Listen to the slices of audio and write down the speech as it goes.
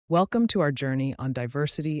Welcome to our journey on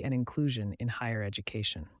diversity and inclusion in higher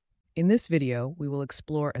education. In this video, we will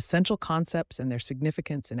explore essential concepts and their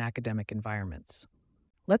significance in academic environments.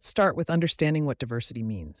 Let's start with understanding what diversity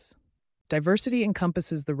means. Diversity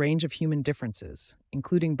encompasses the range of human differences,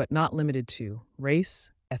 including but not limited to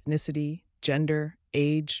race, ethnicity, gender,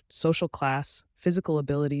 age, social class, physical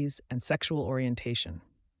abilities, and sexual orientation.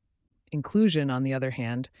 Inclusion, on the other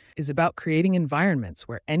hand, is about creating environments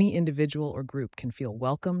where any individual or group can feel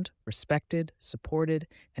welcomed, respected, supported,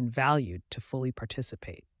 and valued to fully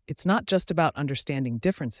participate. It's not just about understanding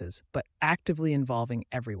differences, but actively involving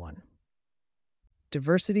everyone.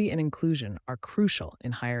 Diversity and inclusion are crucial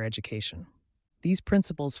in higher education. These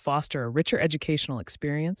principles foster a richer educational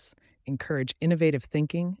experience, encourage innovative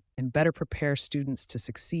thinking, and better prepare students to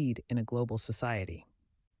succeed in a global society.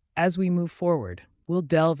 As we move forward, we'll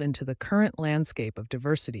delve into the current landscape of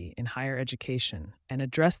diversity in higher education and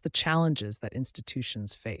address the challenges that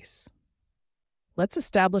institutions face. Let's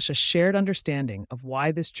establish a shared understanding of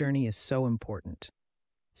why this journey is so important.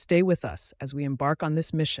 Stay with us as we embark on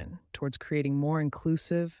this mission towards creating more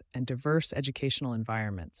inclusive and diverse educational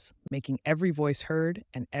environments, making every voice heard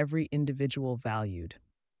and every individual valued.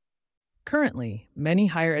 Currently, many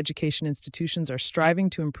higher education institutions are striving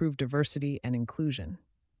to improve diversity and inclusion.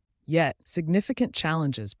 Yet, significant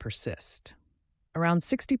challenges persist. Around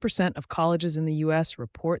 60% of colleges in the U.S.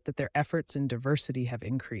 report that their efforts in diversity have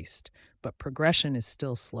increased, but progression is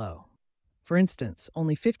still slow. For instance,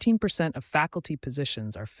 only 15% of faculty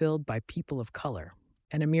positions are filled by people of color,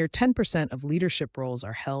 and a mere 10% of leadership roles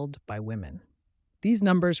are held by women. These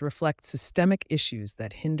numbers reflect systemic issues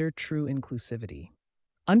that hinder true inclusivity.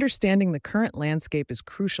 Understanding the current landscape is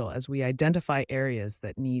crucial as we identify areas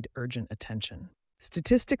that need urgent attention.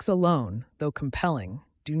 Statistics alone, though compelling,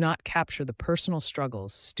 do not capture the personal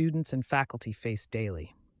struggles students and faculty face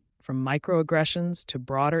daily. From microaggressions to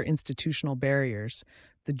broader institutional barriers,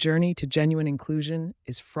 the journey to genuine inclusion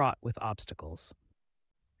is fraught with obstacles.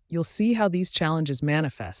 You'll see how these challenges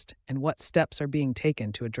manifest and what steps are being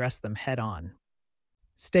taken to address them head-on.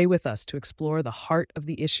 Stay with us to explore the heart of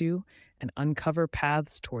the issue and uncover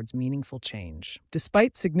paths towards meaningful change.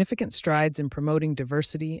 Despite significant strides in promoting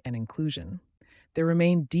diversity and inclusion, there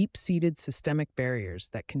remain deep-seated systemic barriers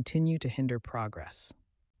that continue to hinder progress.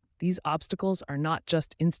 These obstacles are not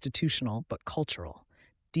just institutional but cultural,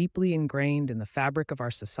 deeply ingrained in the fabric of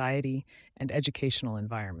our society and educational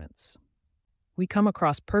environments. We come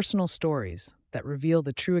across personal stories that reveal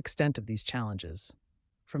the true extent of these challenges,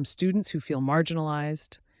 from students who feel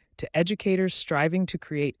marginalized to educators striving to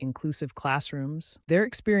create inclusive classrooms. Their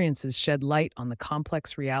experiences shed light on the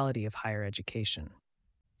complex reality of higher education.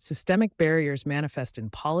 Systemic barriers manifest in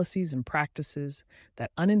policies and practices that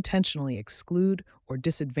unintentionally exclude or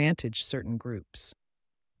disadvantage certain groups.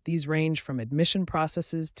 These range from admission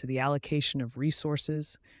processes to the allocation of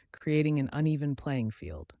resources, creating an uneven playing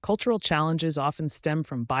field. Cultural challenges often stem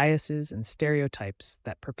from biases and stereotypes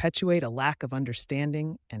that perpetuate a lack of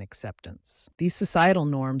understanding and acceptance. These societal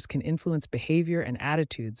norms can influence behavior and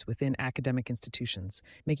attitudes within academic institutions,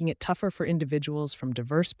 making it tougher for individuals from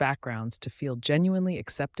diverse backgrounds to feel genuinely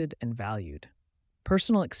accepted and valued.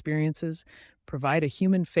 Personal experiences provide a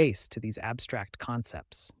human face to these abstract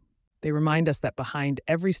concepts. They remind us that behind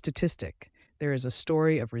every statistic, there is a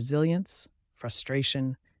story of resilience,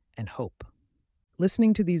 frustration, and hope.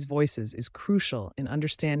 Listening to these voices is crucial in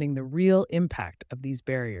understanding the real impact of these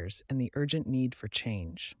barriers and the urgent need for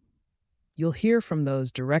change. You'll hear from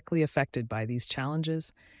those directly affected by these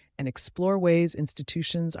challenges and explore ways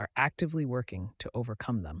institutions are actively working to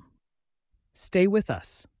overcome them. Stay with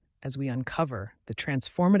us as we uncover the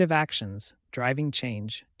transformative actions driving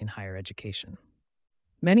change in higher education.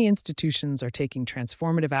 Many institutions are taking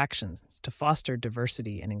transformative actions to foster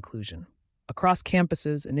diversity and inclusion. Across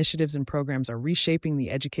campuses, initiatives and programs are reshaping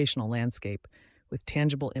the educational landscape with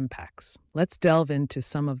tangible impacts. Let's delve into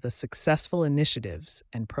some of the successful initiatives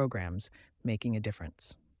and programs making a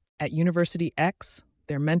difference. At University X,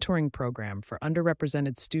 their mentoring program for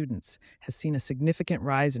underrepresented students has seen a significant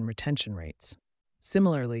rise in retention rates.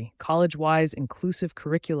 Similarly, CollegeWide's Inclusive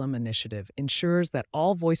Curriculum Initiative ensures that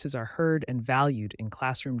all voices are heard and valued in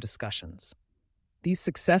classroom discussions. These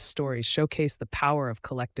success stories showcase the power of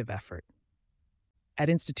collective effort.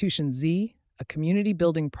 At Institution Z, a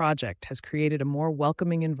community-building project has created a more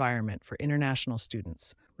welcoming environment for international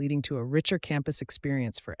students, leading to a richer campus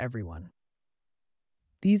experience for everyone.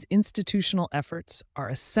 These institutional efforts are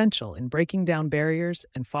essential in breaking down barriers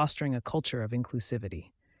and fostering a culture of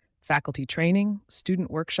inclusivity. Faculty training,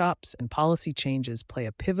 student workshops, and policy changes play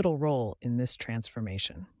a pivotal role in this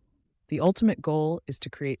transformation. The ultimate goal is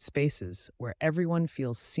to create spaces where everyone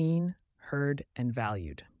feels seen, heard, and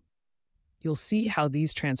valued. You'll see how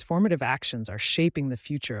these transformative actions are shaping the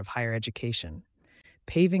future of higher education,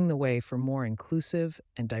 paving the way for more inclusive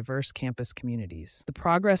and diverse campus communities. The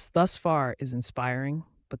progress thus far is inspiring,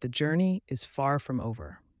 but the journey is far from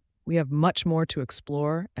over. We have much more to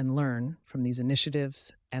explore and learn from these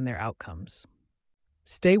initiatives and their outcomes.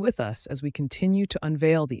 Stay with us as we continue to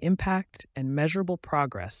unveil the impact and measurable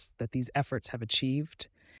progress that these efforts have achieved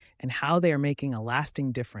and how they are making a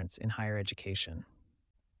lasting difference in higher education.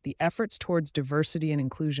 The efforts towards diversity and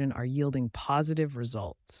inclusion are yielding positive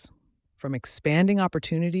results. From expanding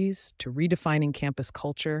opportunities to redefining campus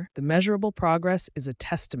culture, the measurable progress is a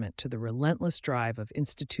testament to the relentless drive of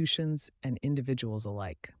institutions and individuals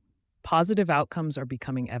alike. Positive outcomes are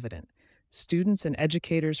becoming evident. Students and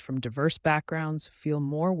educators from diverse backgrounds feel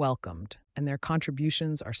more welcomed, and their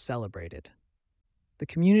contributions are celebrated. The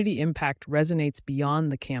community impact resonates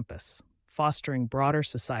beyond the campus, fostering broader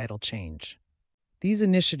societal change. These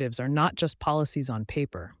initiatives are not just policies on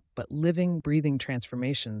paper, but living, breathing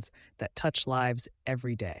transformations that touch lives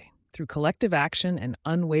every day. Through collective action and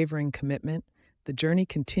unwavering commitment, the journey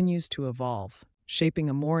continues to evolve, shaping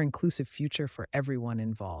a more inclusive future for everyone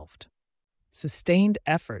involved. Sustained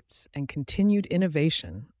efforts and continued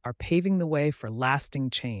innovation are paving the way for lasting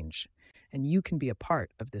change, and you can be a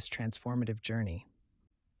part of this transformative journey.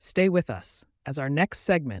 Stay with us as our next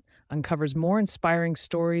segment uncovers more inspiring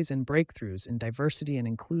stories and breakthroughs in diversity and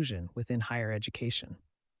inclusion within higher education.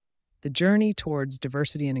 The journey towards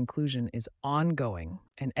diversity and inclusion is ongoing,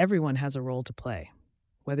 and everyone has a role to play.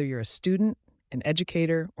 Whether you're a student, an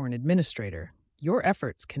educator, or an administrator, your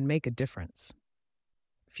efforts can make a difference.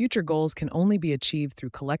 Future goals can only be achieved through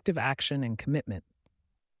collective action and commitment.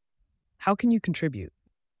 How can you contribute?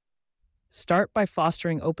 Start by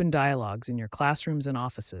fostering open dialogues in your classrooms and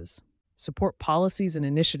offices. Support policies and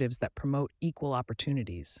initiatives that promote equal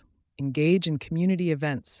opportunities. Engage in community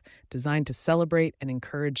events designed to celebrate and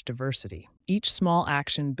encourage diversity. Each small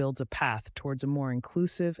action builds a path towards a more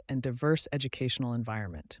inclusive and diverse educational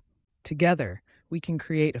environment. Together, we can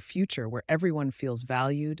create a future where everyone feels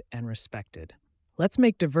valued and respected. Let's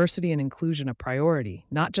make diversity and inclusion a priority,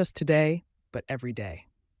 not just today, but every day.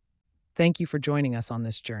 Thank you for joining us on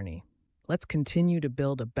this journey. Let's continue to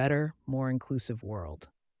build a better, more inclusive world.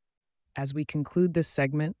 As we conclude this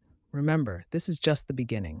segment, remember, this is just the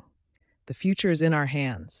beginning. The future is in our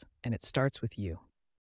hands, and it starts with you.